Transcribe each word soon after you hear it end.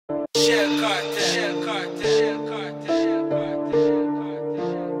Munroe.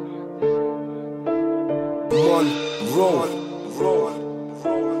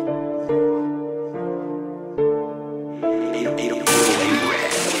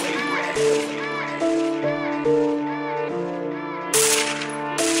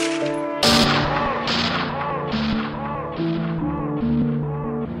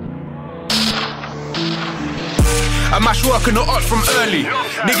 I mash work in the odds from early.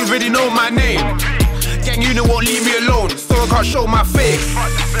 Niggas already know my name. Gang unit won't leave me alone, so I can't show my face.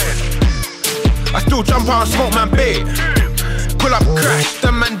 I still jump out and smoke man bait. Pull up crash,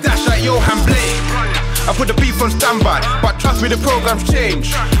 them man dash like Yohan Blake. I put the beef on standby, but trust me the program's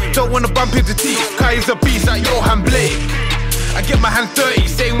change. Don't wanna bump into teeth, cause he's a beast like Yohan Blake. I get my hands dirty,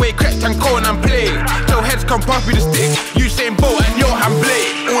 same way Crept and Cohen and play. Till heads come past me the stick, Usain Bolt and Yohan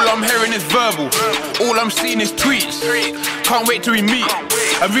Blake. All I'm hearing is verbal, all I'm seeing is tweets. Can't wait till we meet,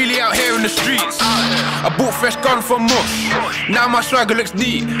 I'm really out here in the streets. I bought fresh gun from Mush, now my swagger looks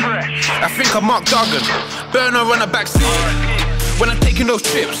neat. I think I'm Mark Duggan, burner on the backseat. When I'm taking those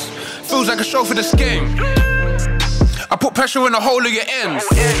trips, feels like a show for the skank. I put pressure in the whole of your ends.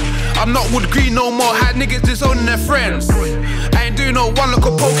 I'm not wood green no more, had niggas disowning their friends. I ain't doing no one look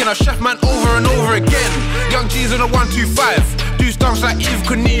of poking, I chef man over and over again. Young G's on a 125, do stunts like Eve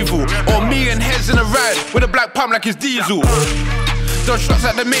Knievel. Or me and Heads in a ride, with a black pump like it's diesel. Dodge shots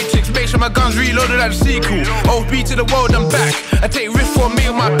like the Matrix, make sure my guns reloaded like the sequel. OB to the world and back, I take risks for me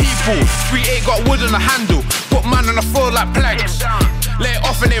and my people. 3-8 got wood on the handle, put man on the floor like planks. Let it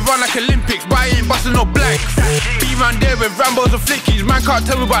off and they run like Olympics, but I ain't busting no blanks. Be round there with Rambos and Flickies, man can't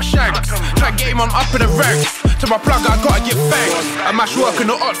tell me about shanks. Try game, I'm up in the ranks. To my plug, I gotta get thanks. I mash work in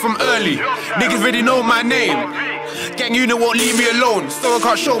the odds from early. Niggas already know my name. Gang unit won't leave me alone, so I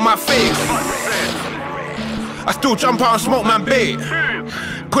can't show my face. I still jump out and smoke man bait.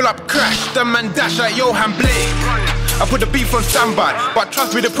 Pull up crash, them man dash like Yohan Blake. I put the beef on standby, but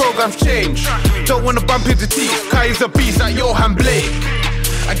trust me the program's change. Don't wanna bump into teeth, cause he's a beast like Yohan Blake.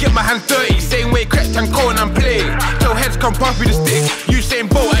 I get my hands dirty, same way Crept and Cohen and play. Till heads come past me the stick, Usain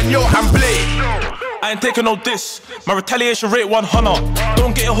Bolt and Yohan Blake. I ain't taking no diss, my retaliation rate 100.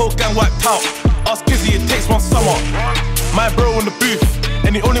 Don't get your whole gang wiped out, ask Kizzy, it takes one summer. My bro in the booth,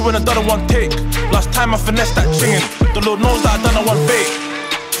 and he only went and done it one take. Last time I finessed that chingin', the Lord knows that I done it one bait.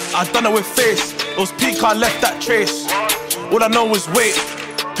 I done it with face, it was peak, I left that trace. All I know is weight,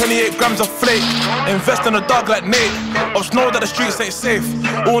 28 grams of flake. Invest in a dog like Nate, ops know that the streets ain't safe.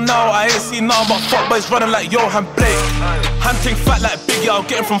 All now I ain't seen nothing but fuck boys running like Yohan Blake. Hunting fat like Biggie, I'll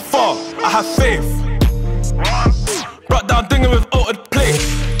get him from far, I have faith. Brought down dinging with altered plates,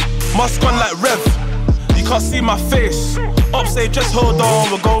 mask on like Rev, you can't see my face. Ops say just hold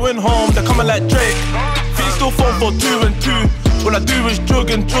on, we're going home, they're coming like Drake. Feet still phone for 2 and 2, all I do is jug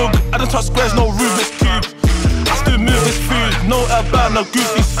and jug. I don't touch squares, no Rubik's Cube. I still move this food, no airbag, no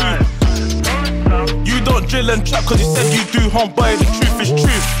goofy suit. You don't drill and trap cause you said you do, homeboy, the truth is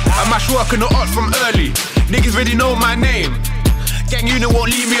truth. I mash work in the odds from early, niggas already know my name. Gang unit won't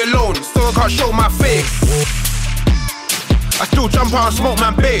leave me alone, so I can't show my face. I still jump out and smoke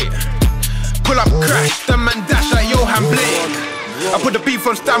man bait. Pull up crash, them man dash like Yohan Blake. I put the beef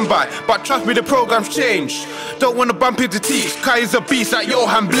on standby, but trust me the program's changed. Don't wanna bump into teeth, cause he's a beast like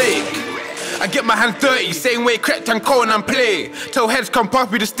Yohan Blake. I get my hands dirty, same way Crept and Cohen and play. Till heads come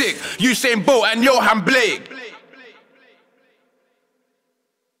past me the stick, Usain Bolt and Yohan Blake.